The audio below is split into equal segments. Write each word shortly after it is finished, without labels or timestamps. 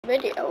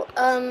Video.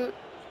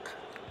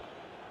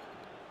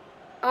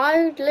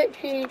 I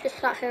literally just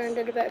sat here and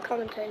did a bit of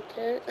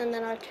commentating, and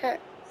then I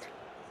checked,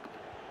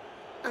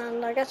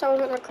 and I guess I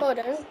wasn't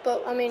recording,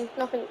 but I mean,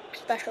 nothing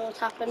special has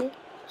happened,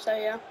 so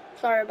yeah,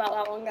 sorry about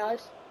that one,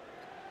 guys.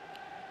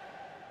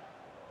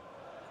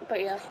 But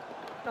yeah,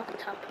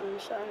 nothing's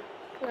happened, so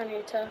no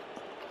need to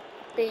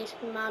be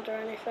mad or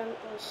anything,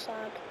 or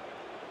sad.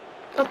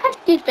 The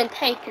pesky's been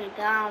taken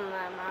down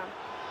there, man.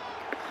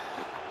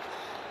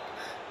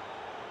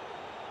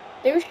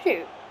 Do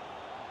shoot.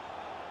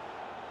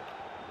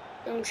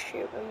 I'm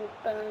shooting with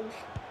Burns.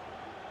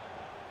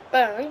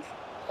 Burns?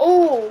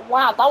 Oh,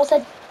 wow, that was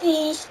a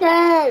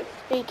decent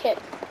free kick.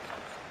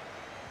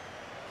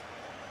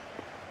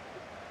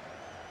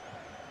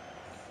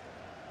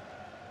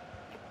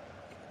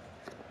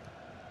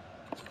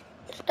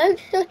 Stoke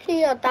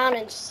City are down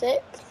in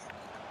 6th,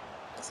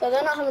 so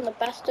they're not having the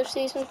best of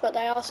seasons, but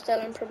they are still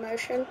in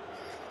promotion,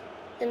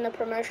 in the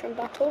promotion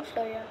battle,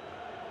 so yeah.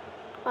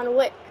 Van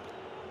Wick,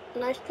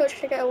 nice touch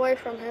to get away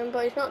from him,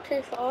 but he's not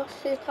too fast,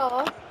 he's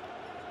tall.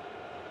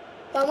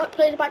 Van Wick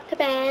plays back to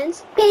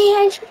Burns.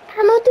 Burns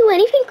cannot do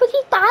anything because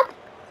he's bad.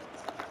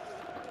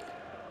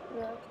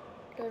 No.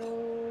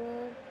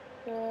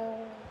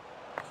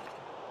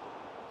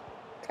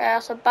 Okay,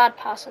 that's a bad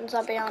pass, and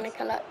Zabiani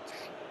collects.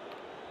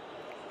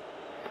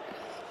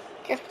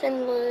 Justin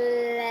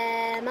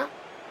Lemma.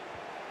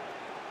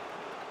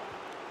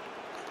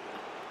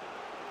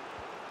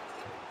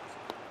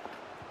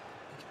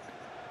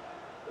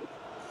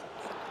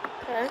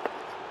 Okay,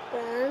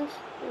 Burns,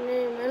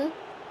 Newman.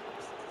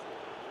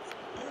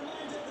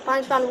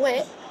 Finds Van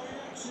Wick.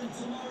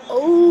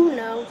 Oh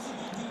no.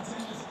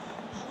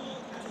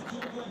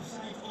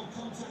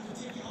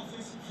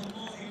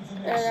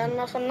 Then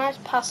that's a nice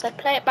pass. They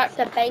play it back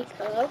to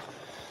Baker.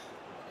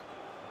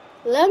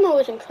 Lerma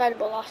was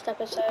incredible last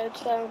episode,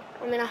 so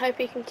I mean I hope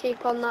he can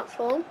keep on that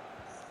form.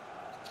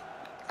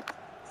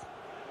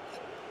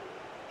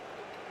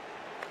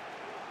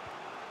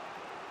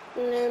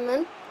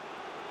 Newman.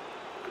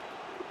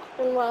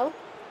 And well.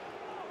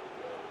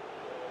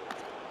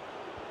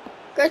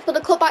 Goes for the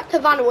cutback to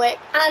Van Wick,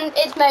 and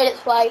it's made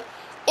its way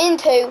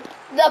into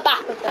the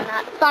back of the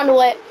net. Van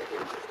Wick.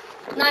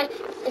 Nice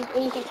and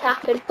easy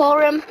tapping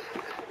for him.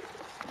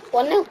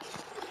 1-0.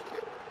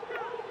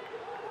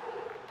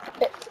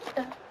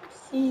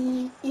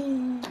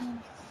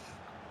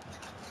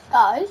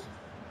 Guys,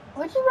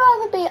 would you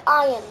rather be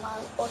Iron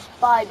Man or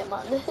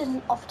Spider-Man? This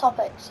isn't off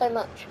topic so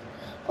much.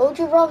 But would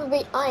you rather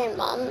be Iron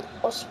Man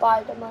or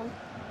Spider-Man?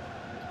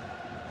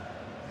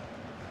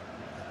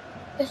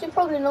 This is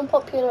probably an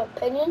unpopular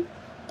opinion,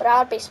 but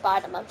I'd be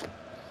Spider-Man.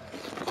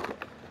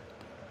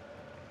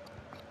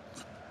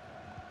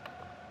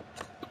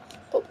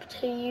 Up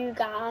to you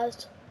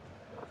guys.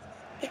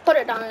 Just put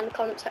it down in the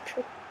comment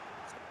section.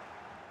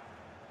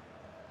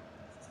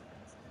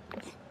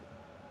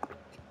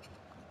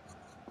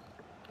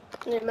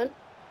 Newman.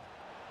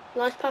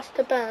 Nice pass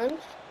to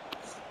Burns.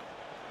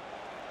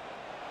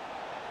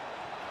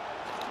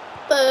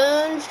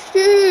 Burns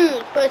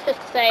shoots, but it's a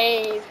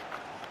save.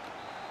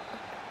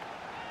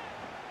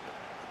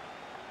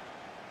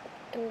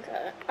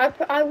 Okay.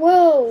 I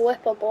will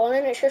whip a ball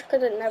in, it's just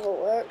because it never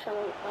works, and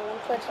I'm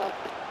pissed off.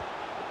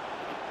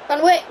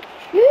 Van Wick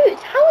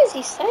shoots! How is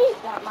he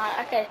saved that,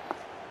 man? Okay.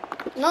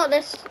 Not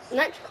this,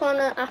 next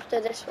corner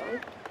after this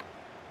one.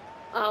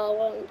 I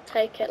won't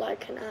take it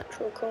like an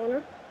actual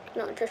corner,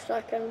 not just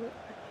like a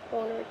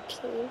corner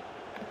team.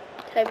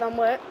 Okay, Van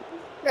Wick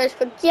goes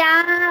for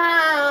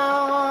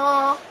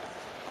yeah,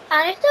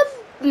 and it's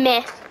a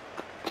miss,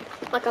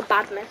 like a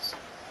bad miss.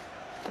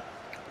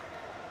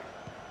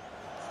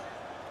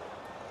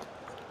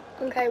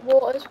 Okay,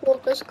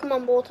 Waters, come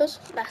on Waters,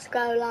 let's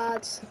go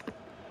lads.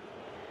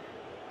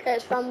 Okay,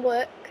 it's Van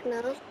Wick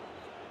now.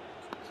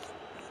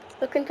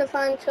 Looking to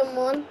find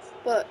someone,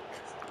 but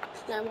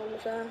no one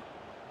was there.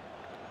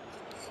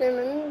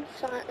 Simons,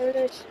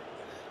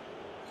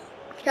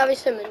 XAVI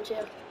Simons,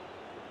 yeah.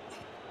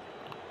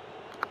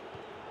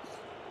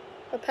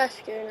 A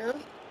pesky now.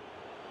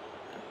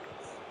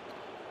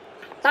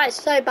 That is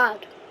so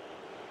bad.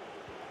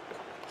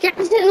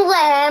 Jackson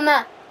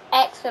Lemma!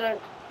 Excellent.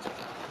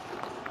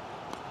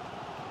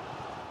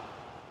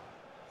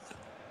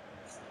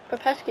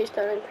 Popescu's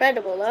done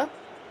incredible though.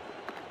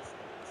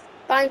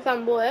 Finds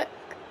Van Wick.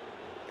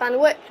 Van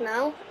Wick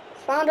now.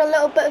 Found a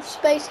little bit of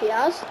space he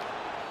has.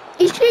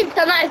 He shoots,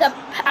 and that is a,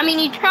 I mean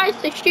he tries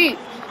to shoot,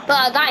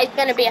 but that is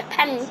going to be a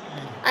pen,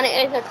 and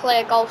it is a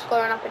clear goal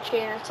scoring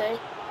opportunity.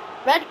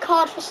 Red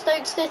card for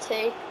Stoke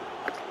City.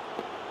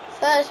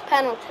 First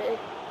penalty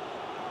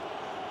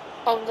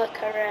of the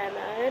career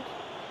mode.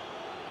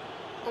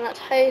 And let's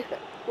hope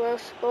we'll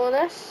score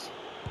this.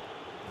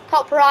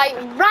 Top right,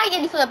 right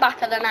into the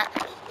back of the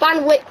net.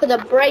 Van Wick with a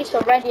brace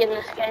already in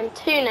this game,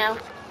 2-0.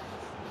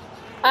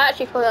 I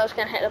actually thought I was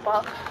going to hit the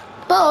ball,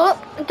 but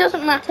it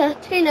doesn't matter,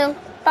 2-0.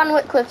 Van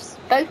Wick with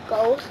both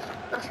goals,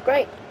 that's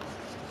great.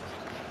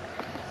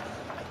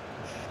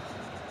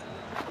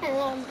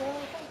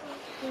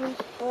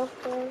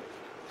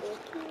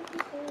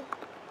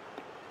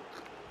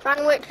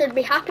 Van Wyck should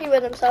be happy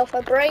with himself.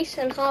 A brace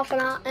in half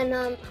an hour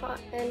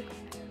in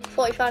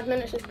 45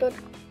 minutes is good.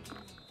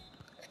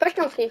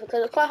 Especially on FIFA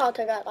because it's quite hard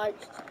to get like,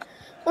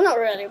 well not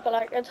really, but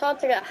like it's hard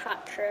to get a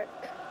hat trick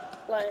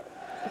like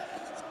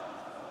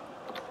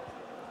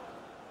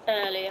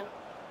early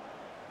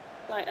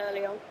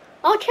on.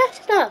 Oh,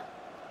 Chester!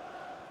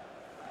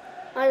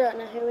 I don't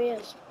know who he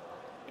is.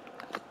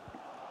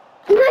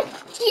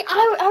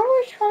 I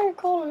always try to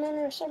call him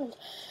Henry Simmons.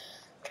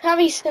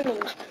 Travis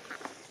Simmons.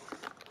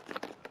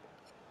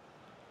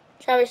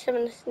 Travis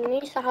Simmons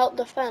needs to help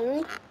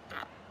defend.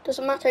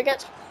 Doesn't matter, it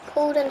gets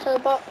pulled into the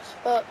box,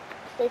 but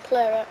they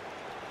clear it.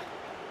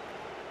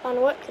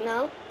 Van Wyck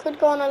now. Could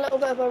go on a little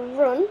bit of a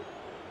run.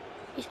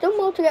 He's done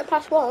well to get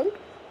past one.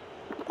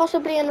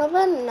 Possibly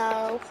another?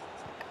 No.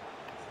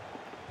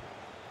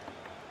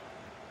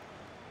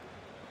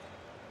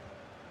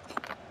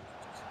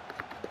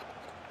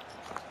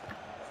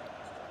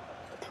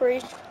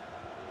 Priest.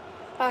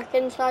 Back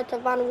inside to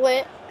Van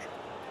Wyck.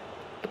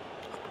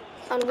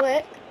 Van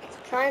Wyck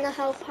trying to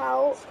help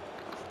out.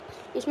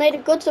 He's made a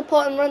good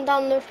supporting run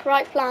down the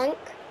right flank.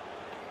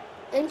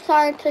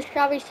 Inside to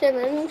Travis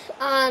Simmons,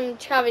 and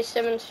Travis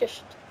Simmons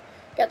just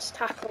gets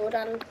tackled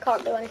and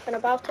can't do anything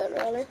about it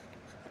really.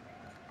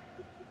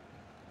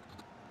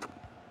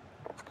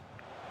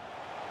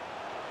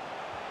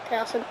 Okay,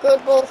 that's a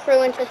good ball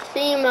through into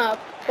Seema,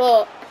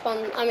 but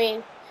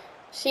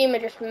Seema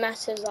just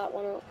messes that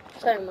one up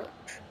so much.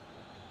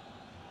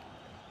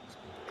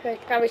 Okay,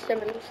 Travis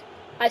Simmons.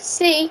 I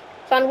see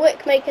Van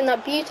Wyck making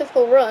that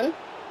beautiful run,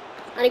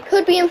 and he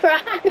could be in for a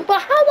hat trick, but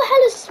how the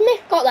hell has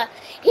Smith got that?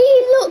 He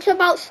looks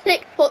about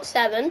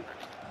 6'7".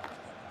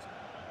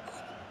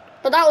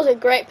 But that was a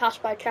great pass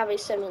by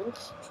Travis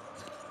Simmons.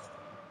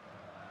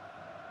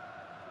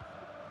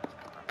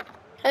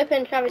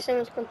 Hoping Travis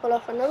Simmons can pull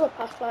off another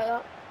pass like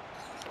that.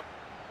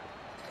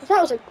 Because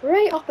that was a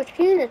great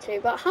opportunity,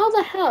 but how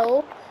the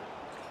hell...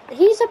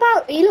 He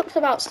looks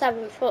about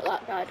 7 foot,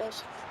 that guy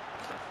does.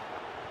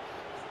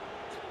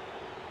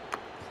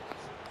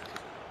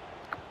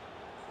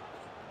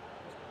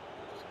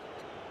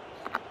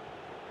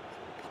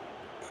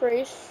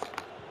 Priest.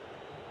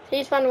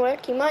 He's Van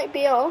Wyck, he might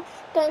be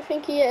off. Don't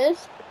think he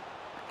is.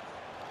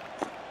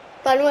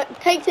 Van Wyck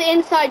takes it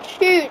inside,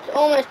 shoots,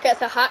 almost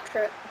gets a hat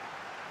trick.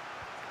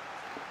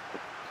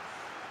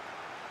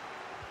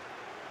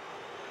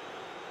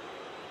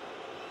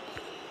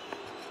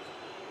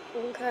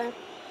 Okay,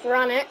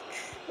 Vranic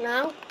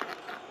now.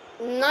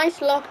 Nice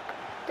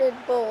lofted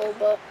ball,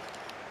 but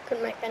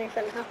couldn't make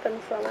anything happen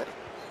from it.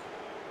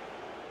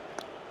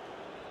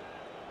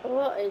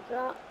 What is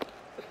that?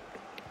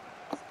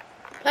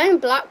 Playing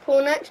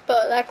Blackpool next,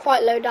 but they're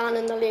quite low down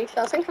in the league,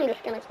 so I think I'm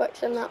just going to quick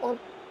sim that one.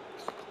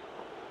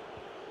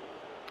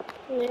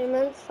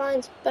 Newman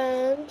finds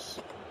Burns.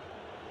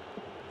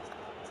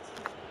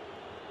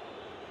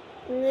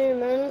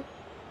 Newman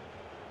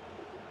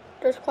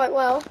does quite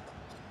well.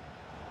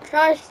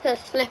 Tries to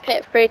slip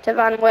it through to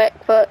Van Wyck,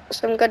 but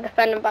some good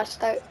defending by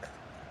Stoke.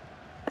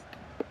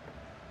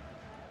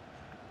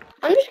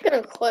 I'm just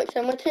going to quick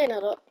sim, we're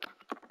 2-0 up.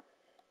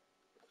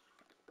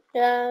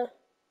 Yeah.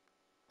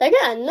 They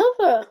get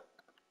another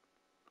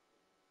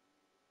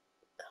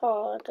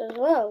card as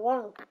well,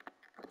 wow.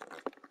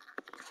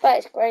 That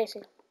is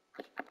crazy.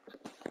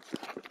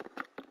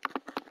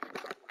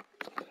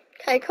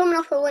 Okay, coming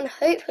off a win,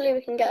 hopefully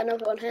we can get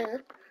another one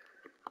here.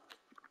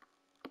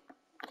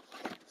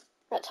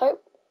 Let's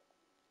hope.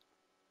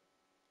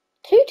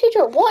 2-2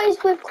 draw. What is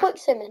with quick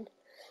simming?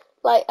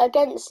 Like,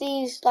 against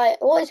these,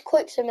 like, what is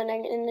quick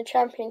simming in the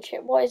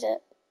championship? What is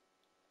it?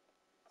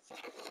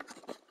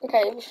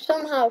 Okay, we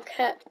somehow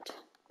kept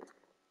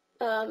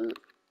the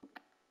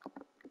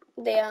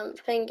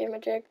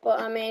thingamajig,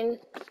 but I mean,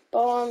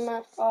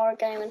 Bournemouth are a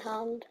game in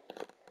hand.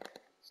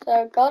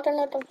 So,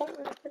 Gardner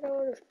development,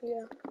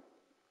 yeah.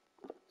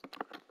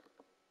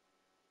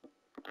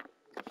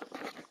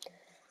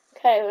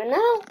 Okay, we're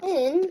now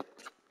in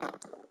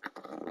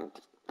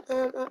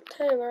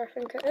October, I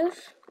think it is.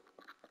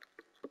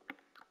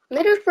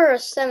 Middlesbrough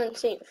is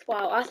 17th.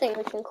 Wow, I think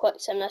we can quick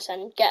sim this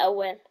and get a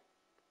win.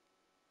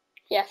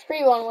 Yeah,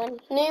 3-1 win.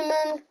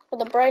 Newman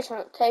with a brace on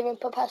Octavian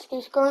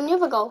Popescu scoring the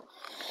other goal.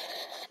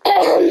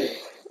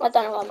 I don't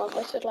know why my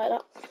voice is like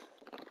that.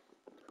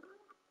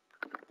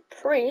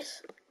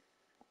 Priest.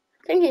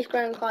 I think he's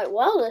going quite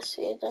well this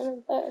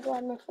season. Voted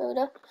wide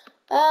midfielder.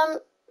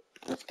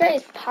 Let's get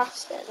his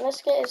passing.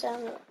 Let's get his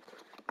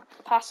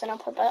passing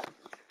up a bit.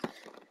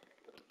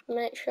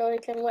 Make sure he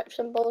can whip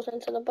some balls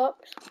into the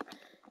box.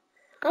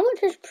 How much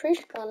has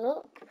Priest gone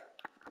up?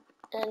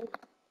 And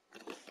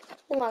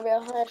he might be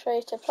our highest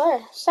rated player.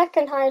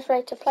 Second highest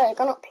rated player,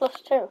 gone up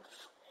 +2.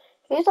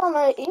 He's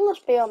on he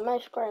must be on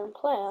most scoring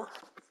player.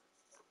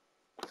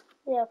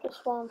 Yeah,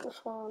 +1,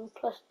 +1,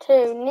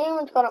 +2.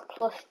 Newman's gone up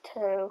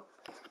 +2.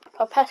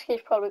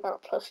 Popescu's probably gone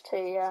up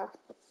 +2, yeah.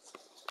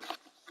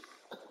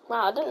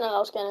 Wow, I didn't know I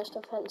was getting his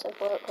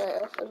defensive work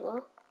rate up as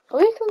well. Are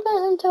we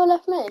converting him to a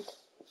left mid?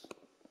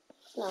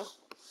 No.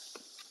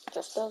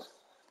 Just does.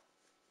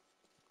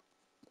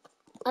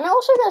 And it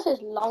also gets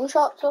his long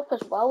shots up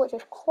as well, which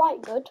is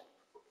quite good.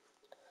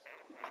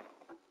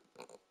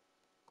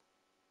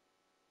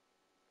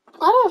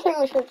 I don't think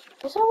we should.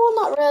 Is there one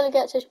that really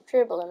gets his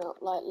dribbling up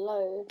like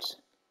loads?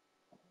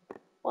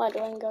 Wide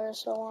winger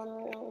is the one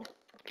really.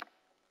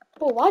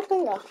 Oh, wide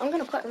winger. I'm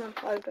gonna put him on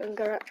wide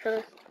winger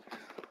actually.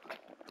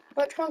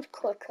 Which one's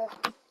quicker?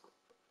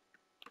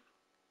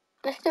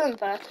 Let's do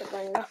inverted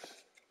winger,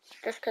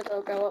 just because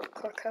it'll go up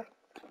quicker.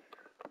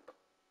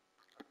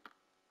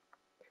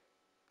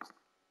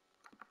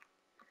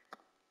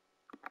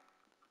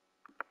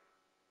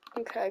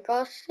 Okay,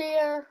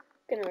 Garcia.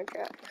 Gonna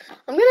reject.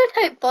 I'm gonna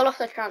take Bull off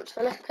the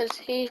transfer list because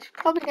he's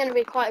probably gonna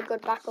be quite a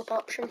good backup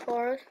option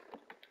for us.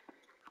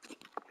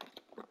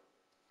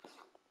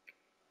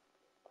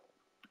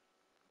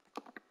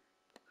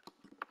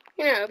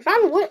 You know,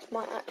 Van Wyck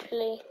might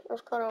actually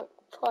have gone up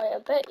quite a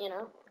bit, you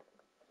know.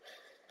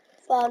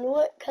 Van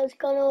Wyck has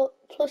gone up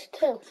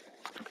 +2.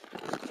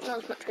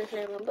 Not as much as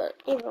Newman, but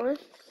either way.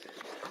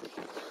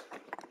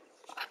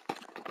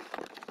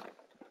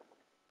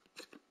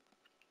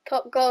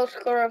 Top goal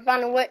scorer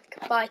Van Wyck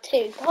by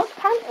 2. God,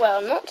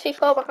 Cantwell, not too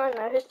far behind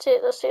now. Let's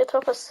see the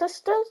top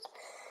assisters.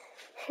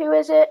 Who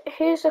is it?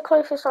 Who's the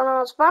closest on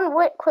ours? Van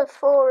Wyck with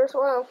 4 as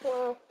well.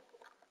 Wow.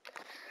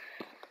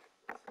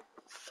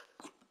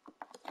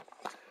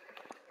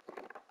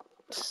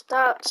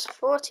 Stats: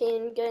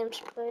 14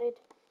 games played,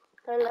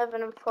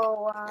 11 and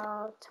 4.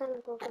 Wow, 10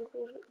 goal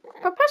contribution.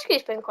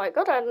 Popescu's been quite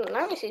good. I didn't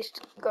notice he's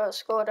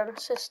scored an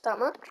assist that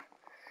much.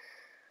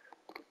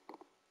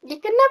 You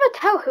can never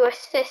tell who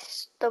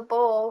assists the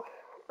ball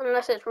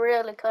unless it's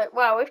really close.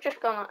 Wow, we've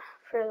just gone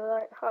through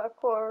like a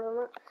quarter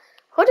of it.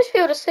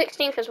 Huddersfield is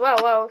 16th as well.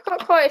 Wow, we've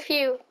got quite a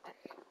few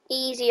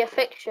easier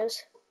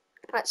fixtures.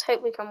 Let's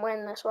hope we can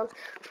win this one.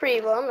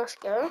 3-1, let's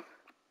go.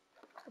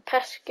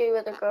 Pescu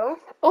with a goal.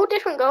 All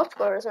different goal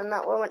scorers in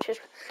that one, which is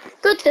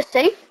good to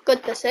see.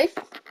 Good to see.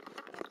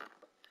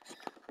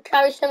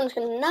 Travis Simmons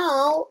can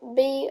now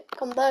be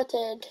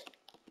converted.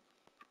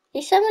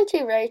 He's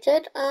 70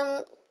 rated.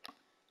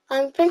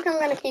 I think I'm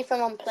going to keep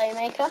him on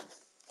Playmaker.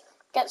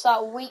 Gets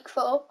that weak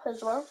foot up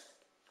as well.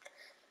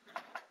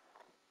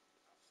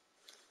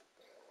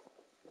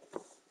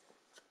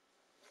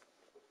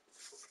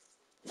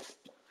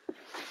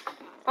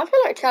 I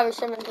feel like Travis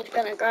Simmons is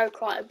going to grow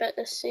quite a bit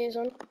this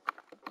season.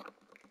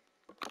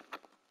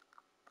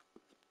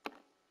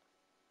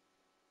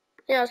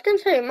 Yeah, I was going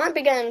to say, we might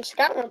be getting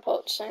scout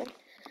reports soon.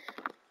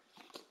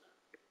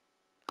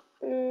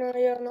 No,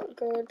 you're not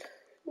good.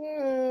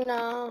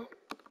 No.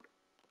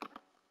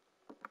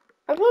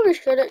 I probably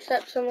should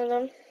accept some of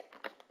them.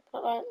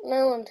 But like,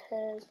 no one's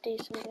here is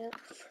decent yet.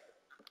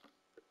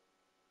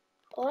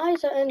 Why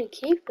is it only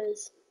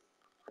keepers?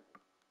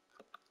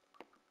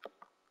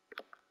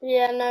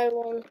 Yeah, no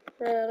one.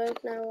 Really,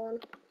 no one.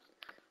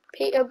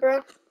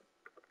 Peterborough.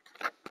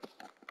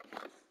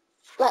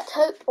 Let's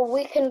hope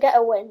we can get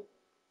a win.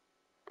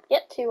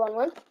 Yep, 2-1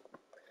 win.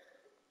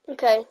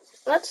 Okay,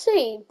 let's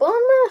see.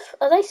 Bournemouth,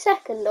 are they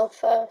second or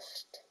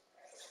first?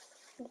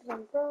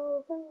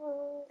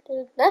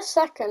 They're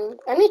second.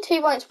 Only 2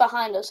 points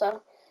behind us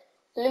though.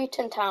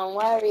 Luton Town,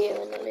 where are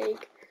you in the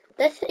league?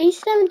 He's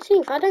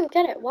 17th, I don't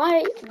get it.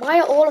 Why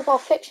are all of our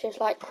fixtures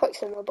like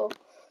Quicksilverable?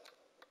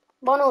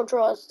 1-1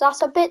 draws.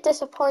 That's a bit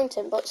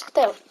disappointing, but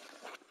still.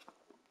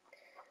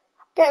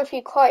 Getting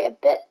through quite a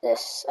bit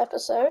this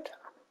episode.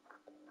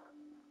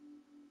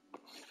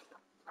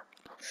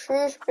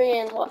 Shrewsbury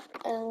and what?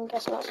 I'm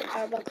guessing that's the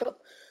Carabao Cup.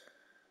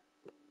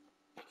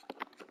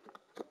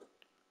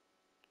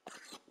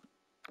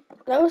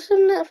 There was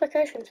some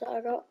notifications that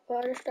I got,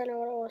 but I just don't know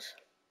what it was.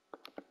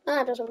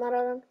 Ah, it doesn't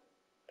matter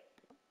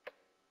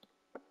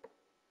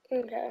then.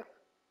 Okay.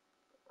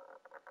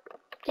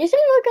 Do you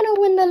think we're going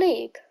to win the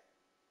league?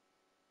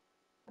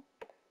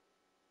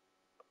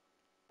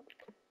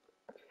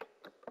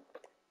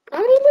 I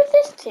mean, with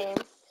this team,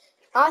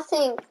 I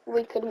think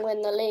we could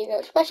win the league,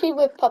 especially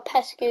with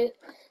Popescu,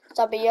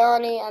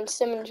 Zabiani and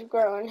Simons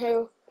growing,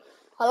 who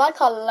are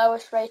like our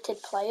lowest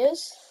rated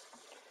players.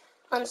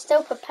 And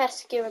still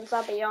Popescu and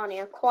Zabiani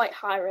are quite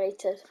high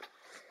rated.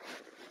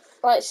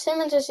 Like,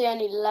 Simons is the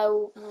only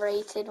low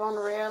rated one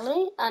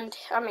really, and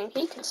I mean,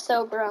 he can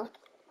still grow.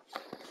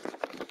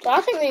 So I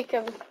think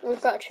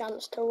we've got a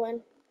chance to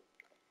win.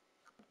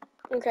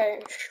 Okay,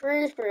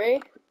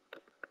 Shrewsbury.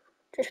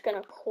 Just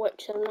gonna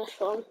quit in this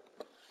one.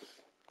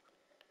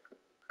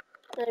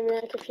 Maybe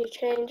make a few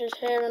changes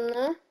here and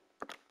there.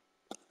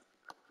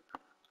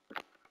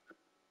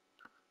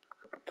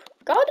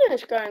 Garden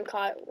is growing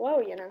quite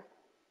well, you know.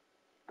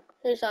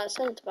 Who's that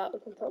centre back? We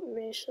can put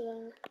Moose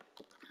there.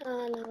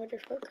 Ah, no, I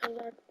just put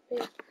Cazard.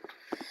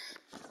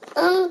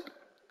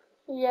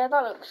 Yeah,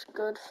 that looks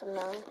good for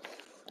now.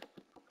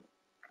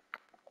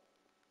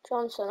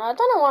 Johnson, I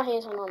don't know why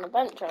he's on the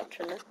bench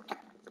actually.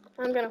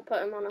 I'm gonna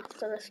put him on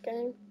after this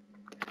game.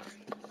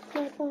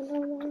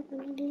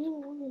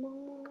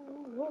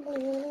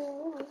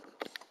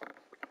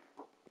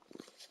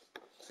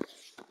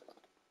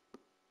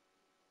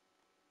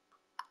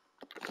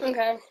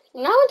 Okay,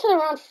 now into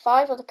round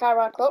 5 of the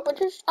Carabao Cup,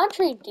 which is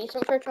actually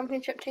decent for a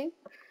championship team.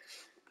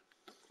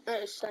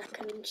 a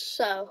second.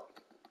 So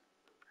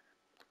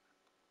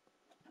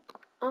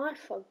I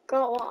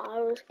forgot what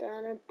I was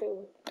gonna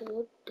do.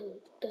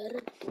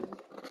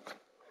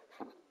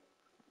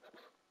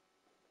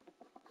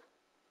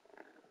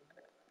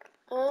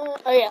 Oh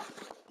yeah,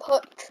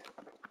 put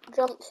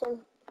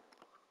Johnson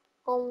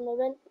on the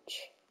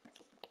bench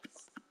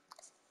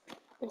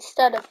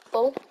instead of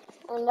Bull,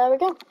 and there we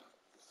go.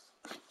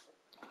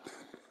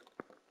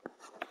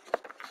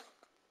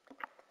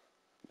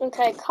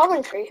 Okay,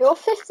 Coventry, who are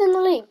 5th in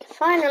the league.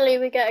 Finally,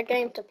 we get a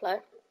game to play.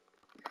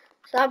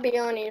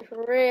 Zabioni is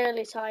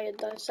really tired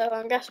though, so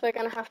I guess we're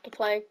gonna have to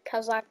play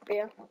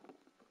XAVI.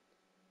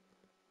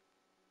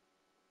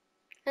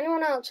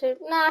 Anyone else who?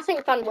 Nah, I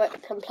think Van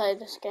Wyck can play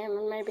this game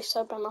and maybe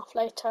sub him off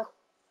later.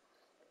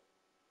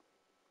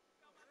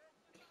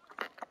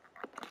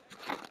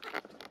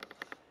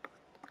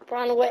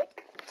 Van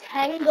Wyck,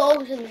 10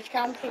 goals in the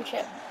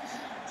championship.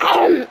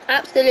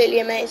 Absolutely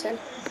amazing.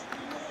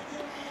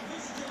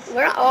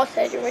 We're at our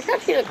stadium, which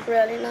actually looks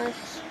really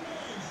nice.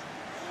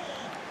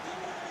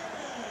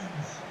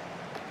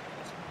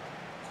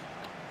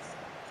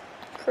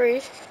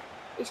 Cruz,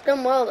 he's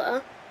done well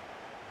there.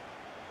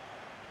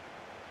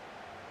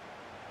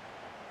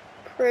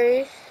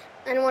 Cruz,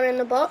 anyone in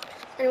the box?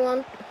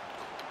 Anyone?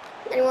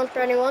 Anyone for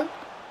anyone?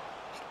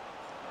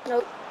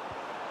 Nope.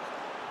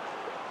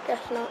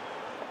 Guess not.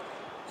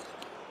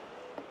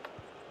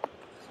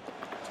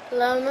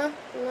 Loma,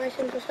 nice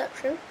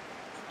interception.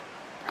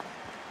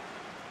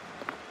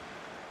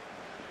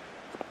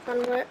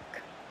 Van Wyck.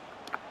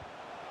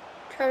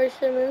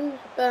 SIMONS,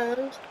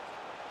 Burns,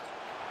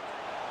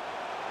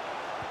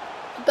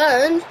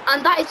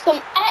 and that is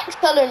some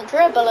excellent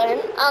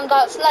dribbling, and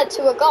that's led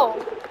to a goal.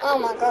 Oh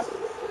my god,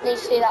 need to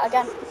see that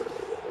again.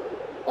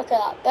 Look at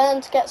that.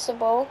 Burns gets the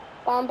ball,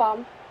 bam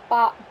bam,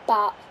 bat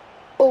bat,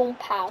 boom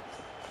pow.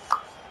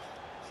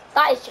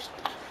 That is just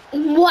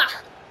mwah.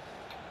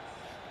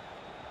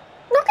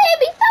 Look at him,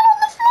 he fell on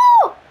the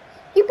floor.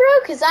 He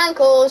broke his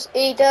ankles.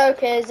 He broke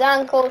his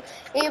ankles.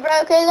 He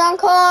broke his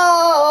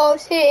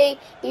ankles.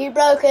 He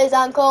broke his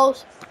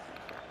ankles.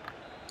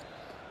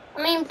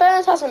 I mean,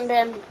 Burns hasn't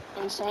been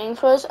insane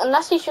for us,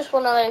 unless he's just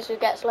one of those who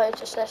gets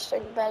loads of assists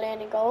and barely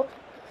any goals.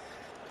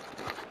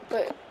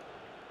 But,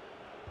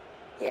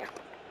 yeah.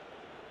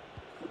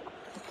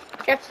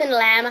 Jefferson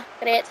Lama,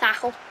 great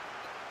tackle.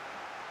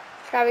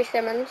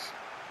 SIMONS.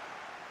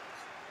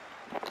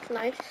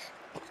 Nice.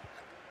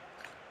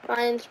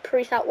 Finds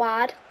Priest out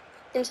wide.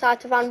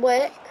 Inside to Van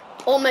Wyck.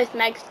 Almost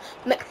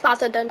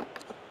McFadden.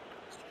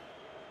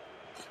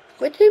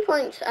 We're 2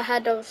 points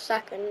ahead of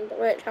second,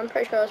 which I'm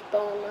pretty sure is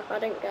Bournemouth. I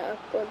didn't get a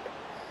good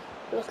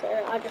look at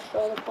it, I just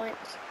saw the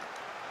points.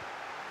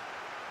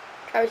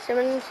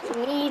 SIMONS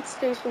needs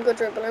to do some good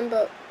dribbling,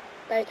 but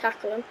they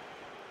tackle him.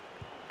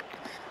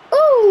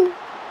 Ooh!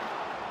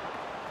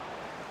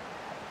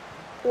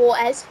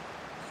 Waters.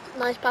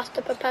 Nice pass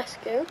to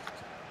Popescu.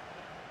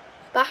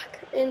 Back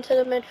into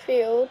the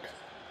midfield.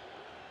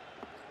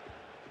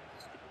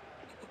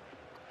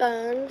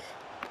 Burns.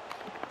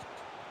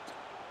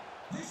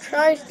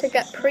 Tries to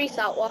get Priest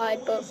out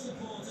wide, but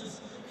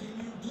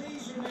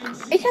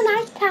it's a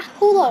nice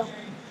tackle though.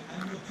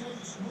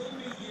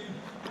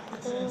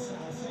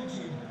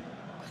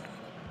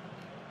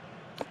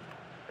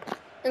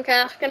 Okay,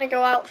 that's going to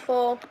go out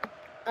for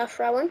a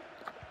throw-in.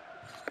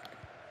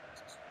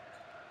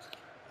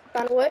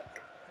 Van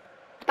Wyck.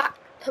 Back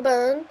to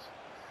Burns.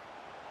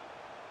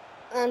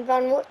 And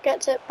Van Wyck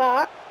gets it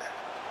back.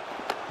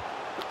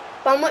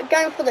 Van Wyck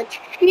going for the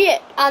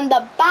chip, and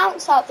the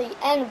bounce at the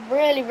end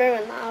really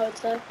ruined that, I would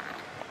say.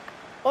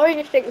 Or he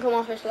just didn't come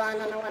off his line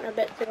and I went a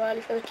bit too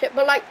early for the chip,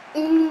 but like,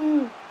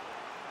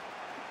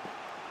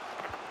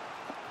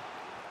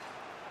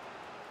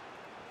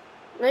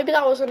 maybe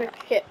that wasn't a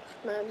chip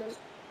moment.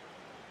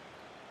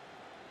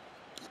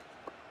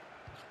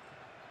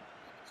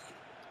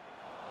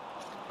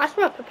 I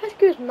swear,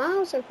 Popescu was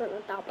miles in front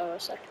of Dabo a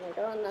second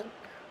ago, and then,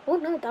 oh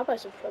no,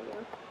 Dabo's in front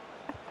now.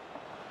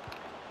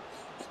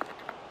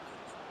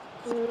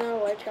 No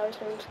way Chelsea's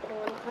going to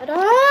win that header.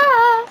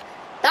 Ah!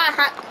 That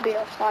had to be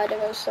offside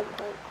at some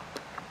point.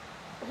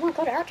 Oh my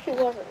god, it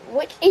actually wasn't,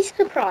 which is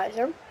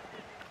surprising.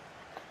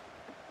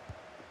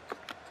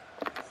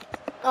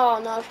 Oh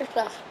no, I've just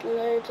left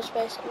loads of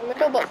space in the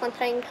middle, but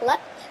Fontaine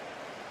collects.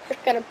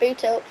 Just going to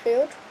boot it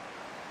upfield.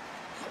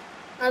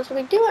 As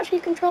we do actually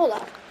control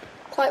that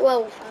quite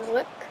well with Van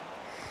Wyck.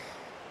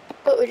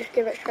 But we just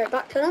give it straight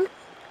back to them,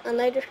 and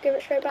they just give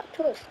it straight back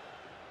to us.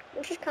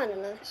 Which is kind of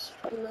nice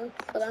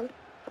for them.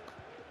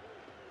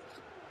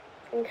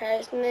 Okay,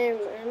 it's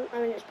Newman.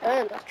 I mean, it's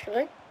Burns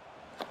actually.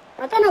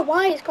 I don't know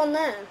why it's gone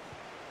there.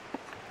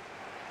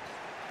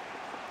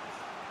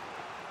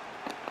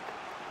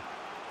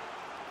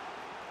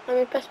 I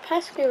mean,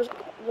 Popescu was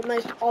the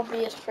most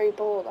obvious free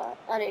ball there,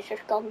 and it's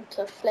just gone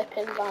to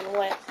flipping Van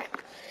Wyck.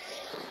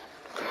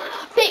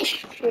 Bit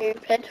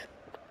stupid.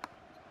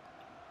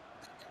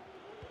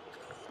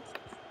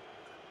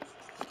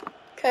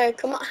 Okay,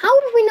 come on.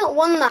 How have we not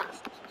won that?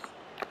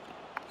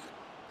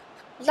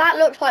 That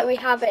looks like we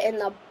have it in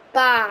the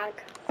bag.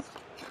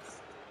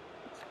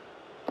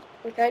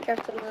 Okay,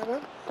 Jefferson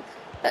Lerma.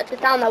 That's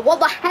it down there. What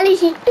the hell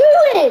is he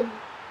doing?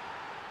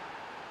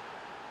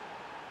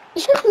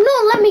 He's just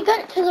not let me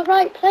get to the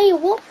right player.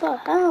 What the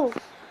hell?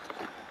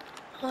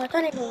 Oh, I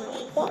don't even want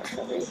to watch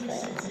the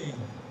replay.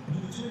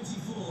 Number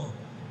 24,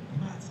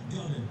 Matt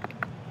Gunnan.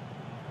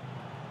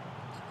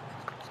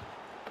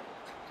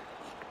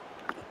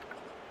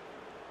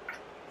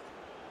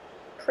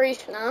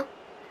 Priest now.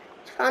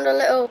 He's found a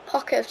little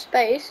pocket of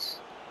space.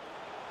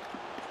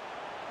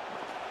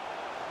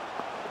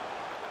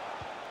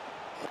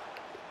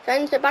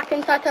 Sends it back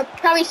inside to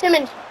Charlie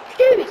Simons.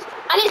 Shoots!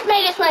 And it's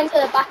made its way into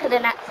the back of the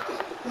net.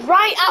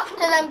 Right after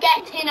them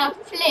getting a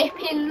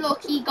flipping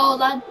lucky goal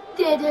that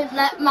didn't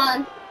let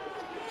man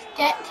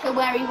get to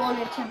where he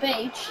wanted to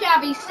be.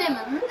 XAVI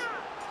Simons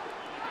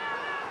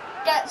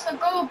gets a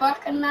goal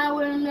back and now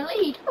we're in the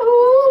lead.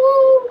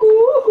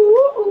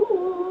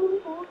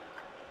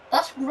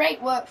 That's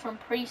great work from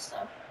Priest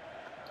though.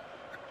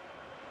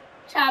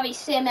 XAVI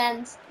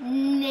Simons,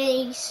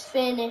 nice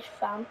finish,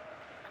 fam.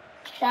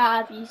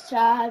 XAVI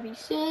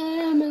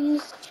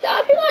Simons.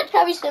 I feel like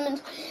XAVI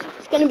Simons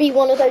is going to be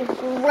one of those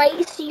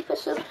great super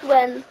subs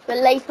for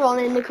later on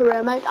in the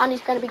career mode, and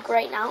he's going to be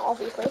great now,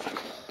 obviously.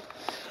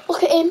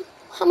 Look at him.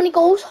 How many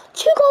goals?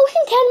 2 goals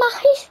in 10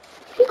 matches.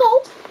 2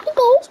 goals. 2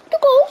 goals. 2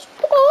 goals.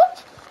 2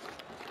 goals.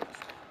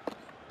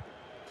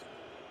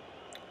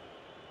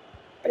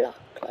 Block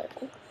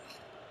closing.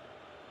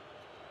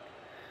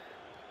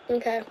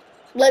 Okay,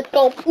 let's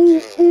go.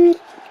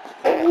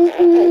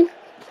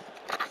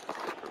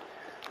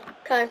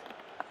 Okay,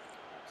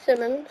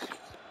 Simons.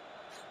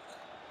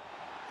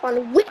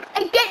 On whip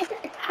again,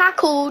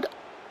 tackled.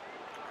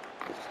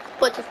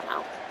 Puts it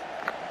out.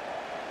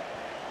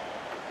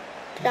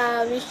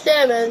 XAVI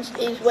Simons,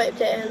 he's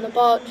whipped it in the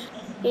box.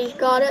 He's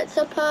got it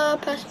to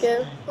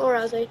Pescu, or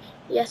has he?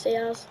 Yes, he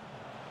has.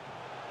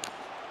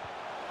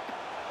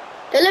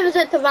 Delivers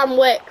it to Van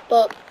Wyck,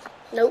 but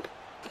nope.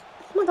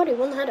 Oh my god, he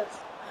won the header.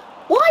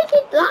 Why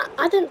did that?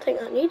 I didn't think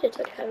that needed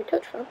such a heavy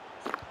touch from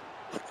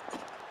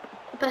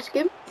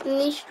Pescu. And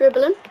he's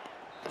dribbling.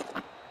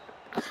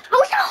 How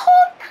was the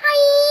whole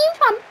time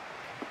from?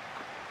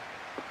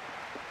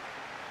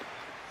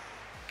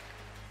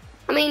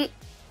 I mean,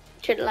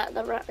 should have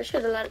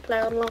let it play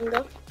on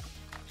longer.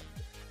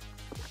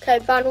 Okay,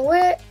 Van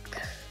Wyck.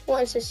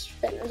 What is his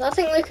fitness? I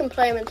think we can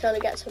play him until he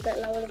gets a bit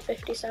lower than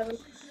 57.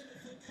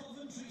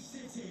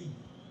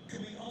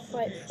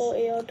 Like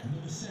 40 odd.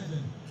 Number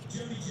 7,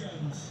 Johnny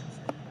Jones.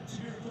 To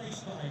be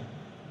replaced by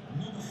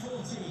number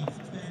 14,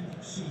 Ben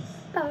Sheaf.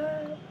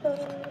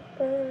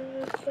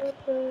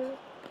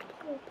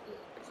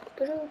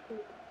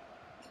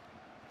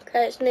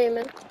 Okay, it's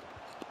Newman.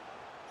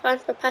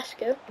 Finds for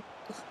Pescu.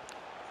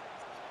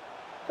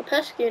 For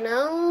Pescu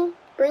now.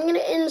 Bringing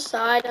it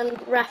inside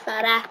and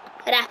referee.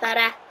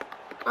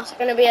 That's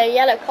going to be a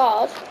yellow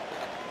card.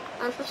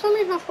 And for some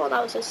reason I thought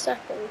that was his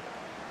second.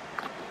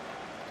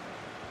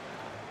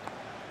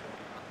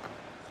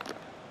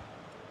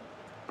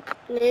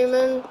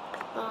 Newman.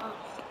 Oh,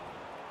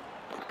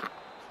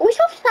 he's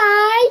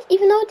offside,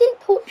 even though I didn't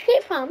touch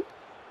it, fam.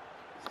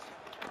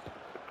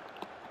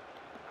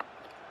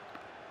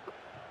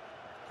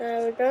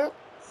 There we go.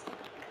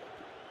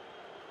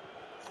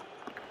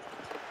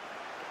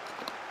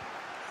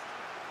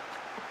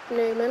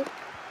 Newman.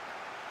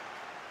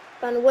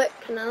 Van Wyck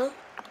now.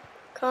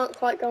 Can't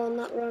quite go on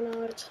that run, I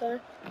would say.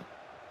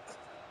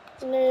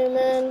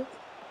 Newman.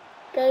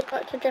 Goes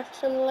back to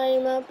Jefferson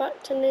Lerma.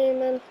 Back to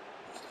Newman.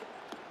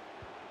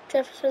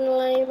 Jefferson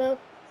Lerma.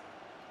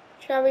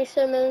 XAVI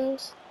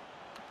Simons.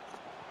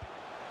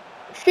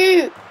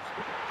 Shoot!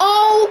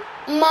 Oh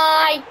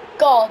my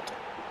god!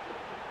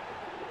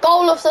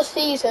 Goal of the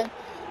season.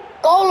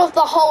 Goal of the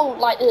whole,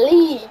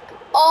 league.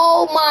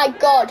 Oh my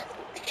god.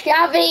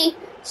 XAVI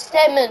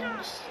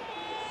Simons.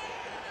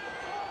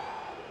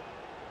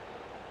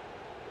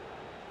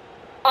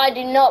 I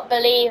do not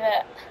believe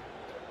it.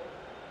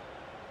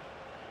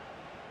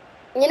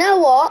 You know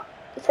what?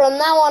 From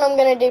now on I'm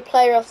going to do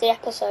player of the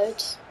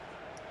episodes.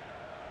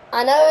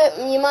 I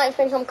know you might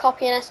think I'm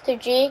copying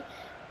S2G,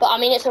 but I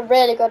mean it's a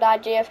really good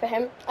idea for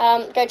him.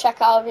 Go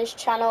check out his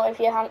channel if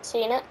you haven't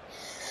seen it.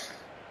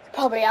 You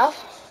probably have.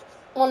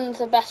 One of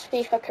the best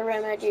FIFA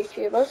career mode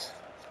YouTubers.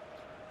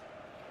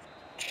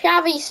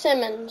 XAVI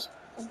Simons,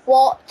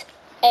 what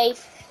a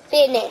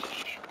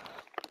finish.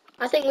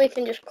 I think we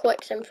can just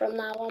quit him from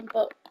now on,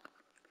 but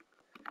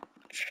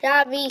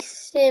XAVI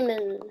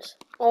Simons,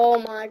 oh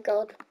my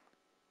god.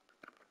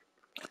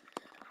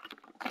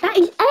 That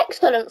is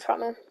excellent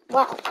from him.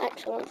 Wow,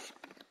 excellent.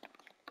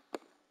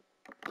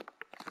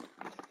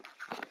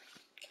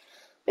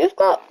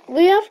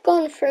 We have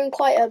gone through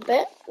quite a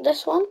bit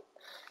this one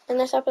in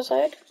this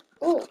episode.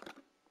 Oh,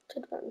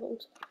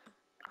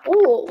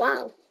 oh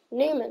wow,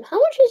 Newman. How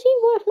much is he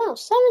worth now?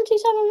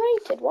 77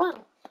 rated.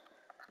 Wow.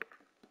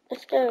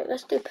 Let's go.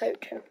 Let's do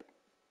poacher.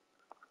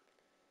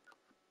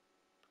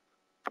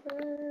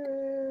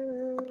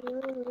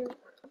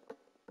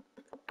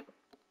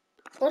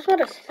 What's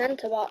got a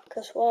centre back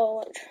as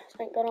well, which I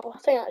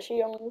think that's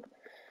young.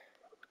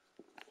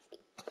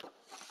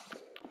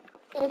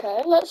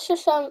 Okay, let's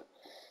just oh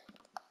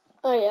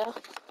yeah,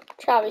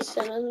 Travis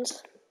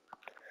Simmons.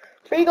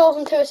 3 goals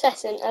and 2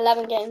 assists in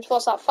 11 games.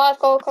 What's that? 5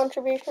 goal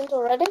contributions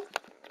already?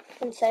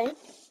 Insane.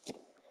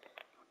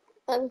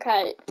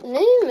 Okay,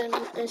 Newman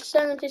is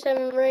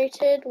 77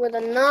 rated with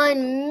a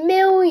 9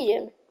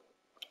 million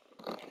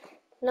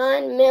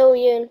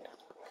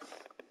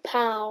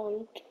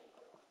pound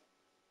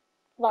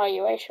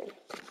valuation.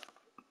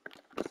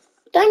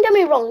 Don't get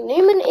me wrong,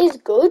 Newman is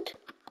good,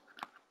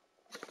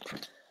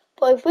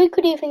 but if we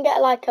could even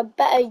get like a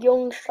better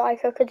young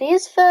striker, because he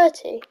is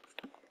 30,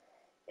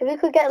 if we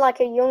could get like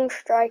a young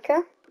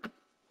striker,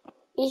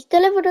 he's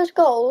delivered us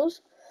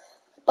goals,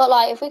 but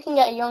like if we can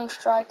get a young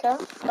striker,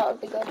 that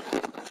would be good.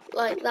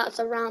 Like that's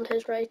around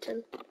his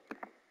rating.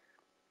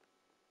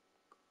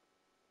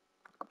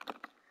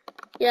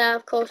 Yeah,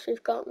 of course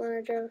we've got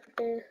manager of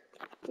the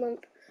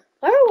month.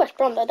 Where are West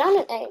Brom? They're down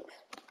in 8th.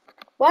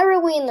 Where are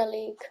we in the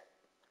league?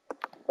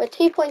 We're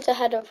 2 points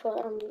ahead of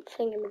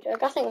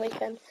Thingamajig. I think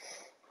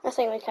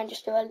we can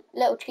just do a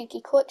little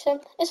cheeky quick sim.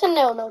 It's a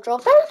 0-0 draw.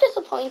 Very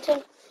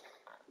disappointing.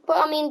 But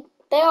I mean,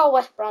 they are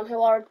West Brom,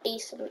 who are a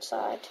decent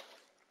side.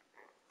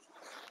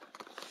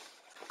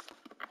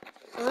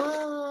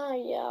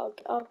 Yeah,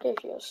 I'll give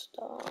you a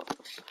start.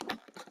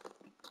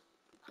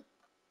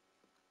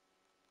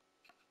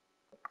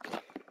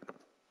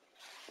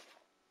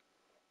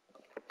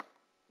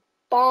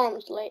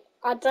 Barnsley.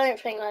 I don't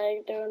think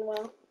they're doing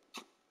well.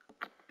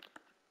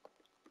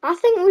 I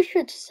think we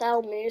should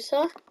sell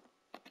Musa.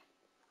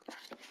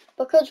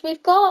 Because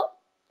we've got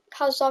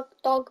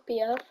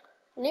Dogbia,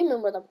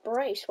 Newman with a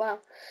brace, wow.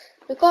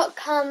 We've got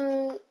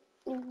the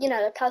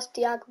Kaz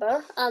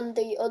Diagba and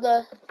the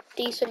other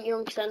decent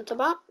young centre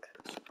back.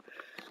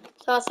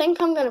 So I think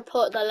I'm going to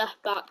put the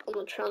left back on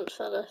the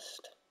transfer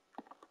list.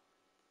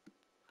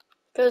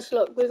 Because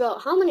look, we've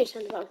got how many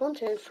centre backs? 1,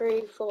 2,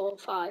 3, 4,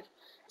 5. I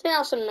think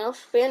that's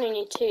enough. We only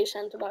need 2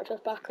 centre backs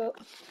as backup.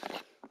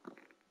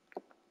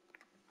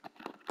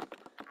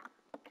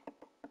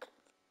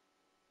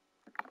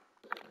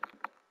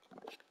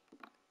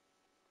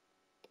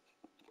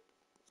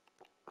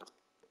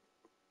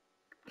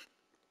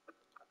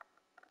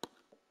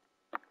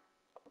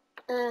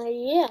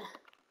 Yeah.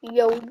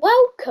 You're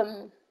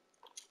welcome.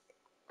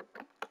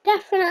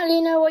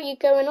 Definitely know what you're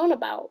going on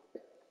about.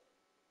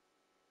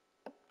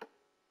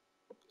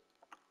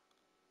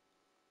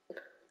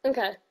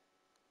 Okay.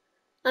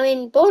 I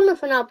mean,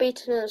 Bournemouth are now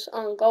beating us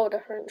on goal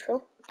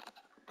differential.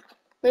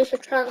 We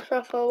should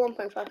transfer for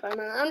 1.55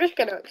 million. I'm just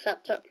going to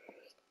accept it.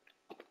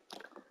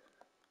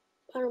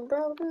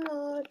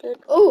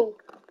 Oh,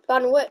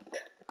 Van Wyck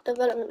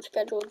development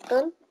schedule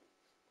done.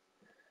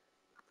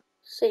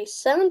 See,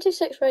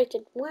 76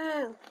 rated.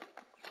 Wow.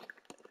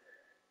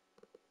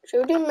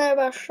 Should we do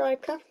mobile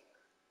striker?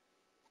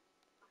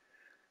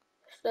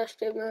 Let's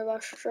do mobile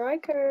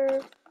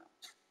striker.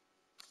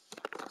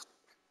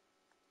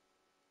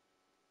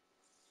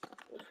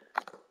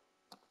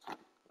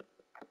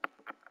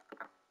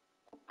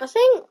 I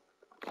think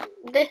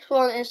this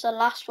one is the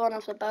last one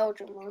of the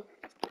Belgian one.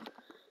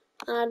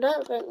 I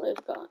don't think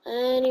we've got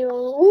anyone.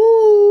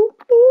 Ooh,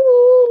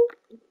 ooh.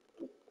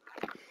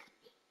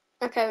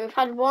 Okay, we've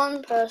had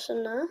one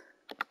person there.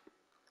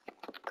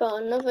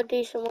 Got another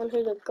decent one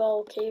who's a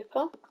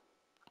goalkeeper.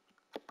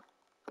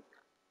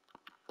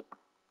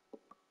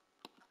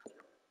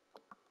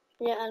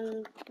 Yeah,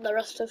 and the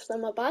rest of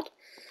them are bad.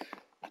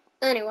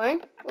 Anyway,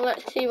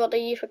 let's see what the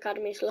youth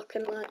academy is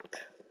looking like.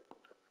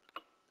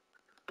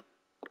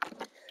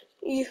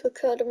 Youth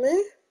academy.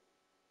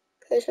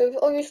 Okay, so we've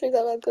obviously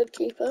got a good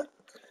keeper.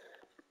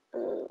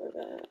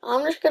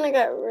 I'm just gonna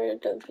get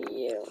rid of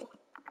you.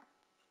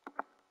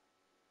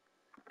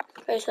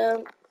 Okay,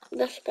 so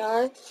this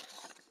guy.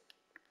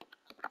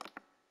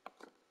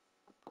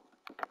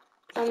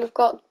 And we've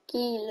got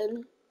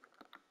Gielen,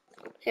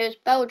 who's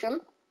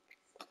Belgium.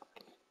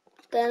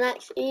 The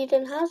next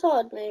Eden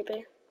Hazard,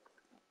 maybe.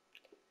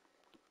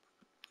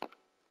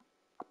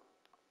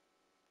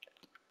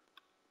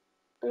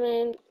 I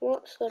mean,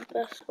 what's the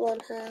best one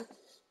here?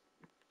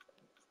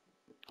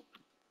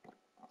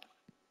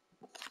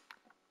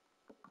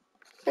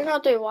 I think I'll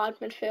do wide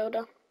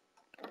midfielder.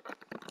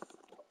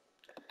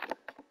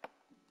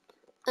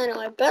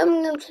 Anyway,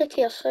 Birmingham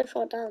City are so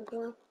far down.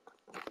 Well,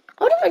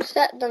 I would have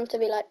expected them to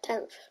be like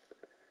 10th,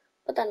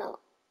 but they're not.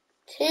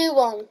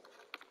 2-1.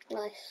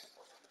 Nice.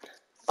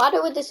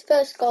 Battle with this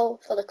first goal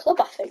for the club,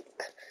 I think.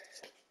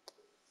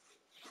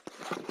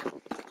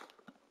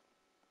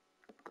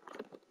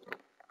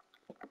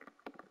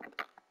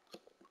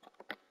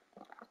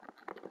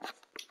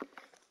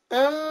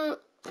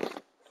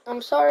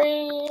 I'm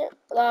sorry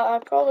that I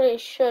probably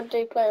should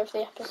do player of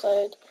the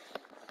episode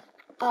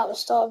at the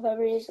start of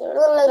every season.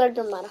 It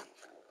doesn't matter.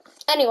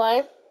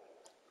 Anyway,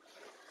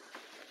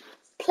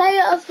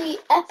 player of the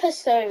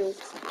episode,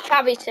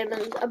 XAVI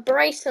Simmons, a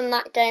brace in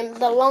that game,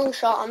 the long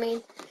shot, I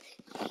mean,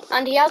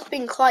 and he has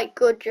been quite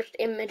good just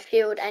in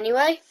midfield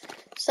anyway.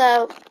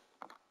 So,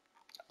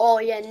 oh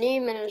yeah,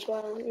 Newman as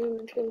well.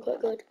 Newman's been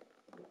quite good.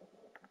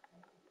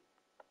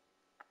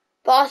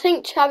 But I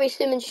think Xavi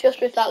Simons,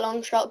 just with that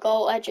long shot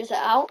goal, edges it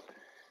out.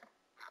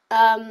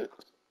 I'm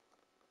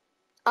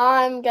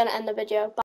going to end the video. Bye.